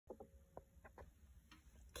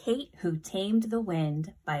Kate Who Tamed the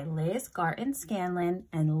Wind by Liz Garton Scanlon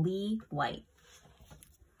and Lee White.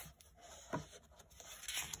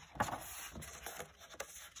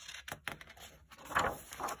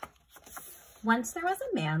 Once there was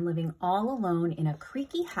a man living all alone in a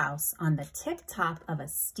creaky house on the tip-top of a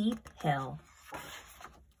steep hill.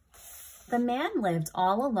 The man lived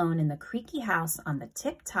all alone in the creaky house on the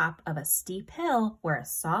tip-top of a steep hill where a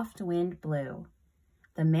soft wind blew.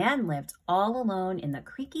 The man lived all alone in the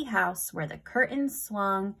creaky house where the curtains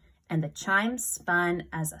swung and the chimes spun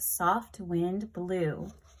as a soft wind blew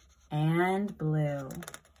and blew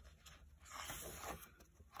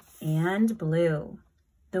and blew.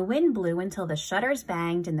 The wind blew until the shutters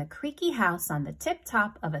banged in the creaky house on the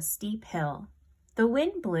tip-top of a steep hill. The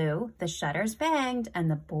wind blew, the shutters banged,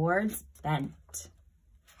 and the boards bent.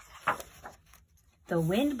 The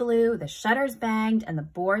wind blew, the shutters banged, and the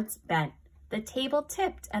boards bent. The table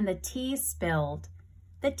tipped, and the tea spilled.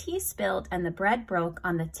 The tea spilled, and the bread broke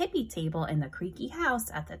on the tippy table in the creaky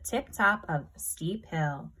house at the tip-top of the steep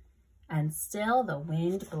hill. And still the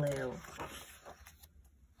wind blew.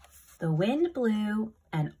 The wind blew,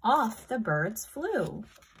 and off the birds flew.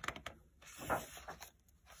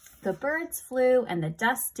 The birds flew, and the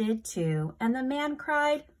dust did too, and the man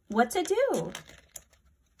cried, "What to do?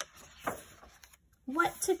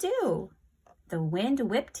 What to do?" The wind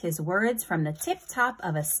whipped his words from the tip-top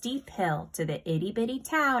of a steep hill to the itty-bitty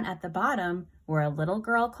town at the bottom, where a little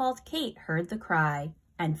girl called Kate heard the cry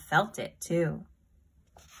and felt it too.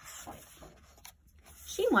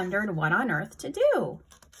 She wondered what on earth to do.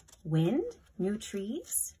 Wind? New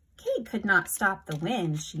trees? Kate could not stop the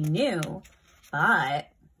wind, she knew,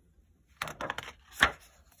 but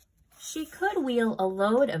she could wheel a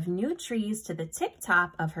load of new trees to the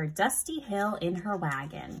tip-top of her dusty hill in her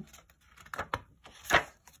wagon.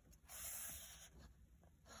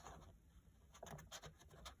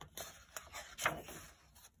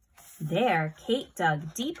 There, Kate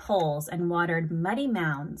dug deep holes and watered muddy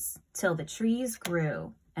mounds till the trees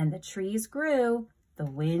grew, and the trees grew, the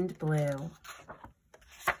wind blew.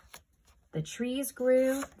 The trees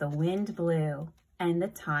grew, the wind blew, and the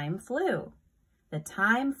time flew. The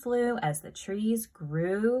time flew as the trees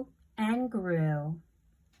grew and grew.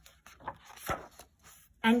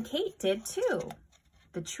 And Kate did too.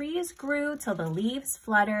 The trees grew till the leaves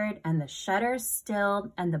fluttered and the shutters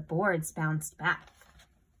stilled and the boards bounced back.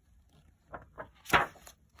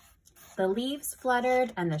 The leaves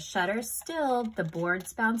fluttered and the shutters stilled, the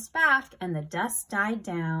boards bounced back and the dust died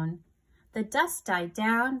down. The dust died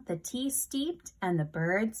down, the tea steeped, and the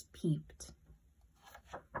birds peeped.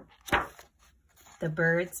 The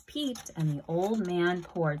birds peeped, and the old man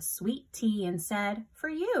poured sweet tea and said, "For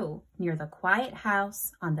you, near the quiet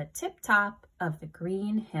house on the tip-top of the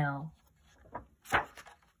green hill,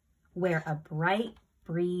 where a bright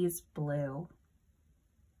breeze blew."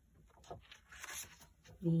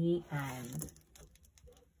 The end.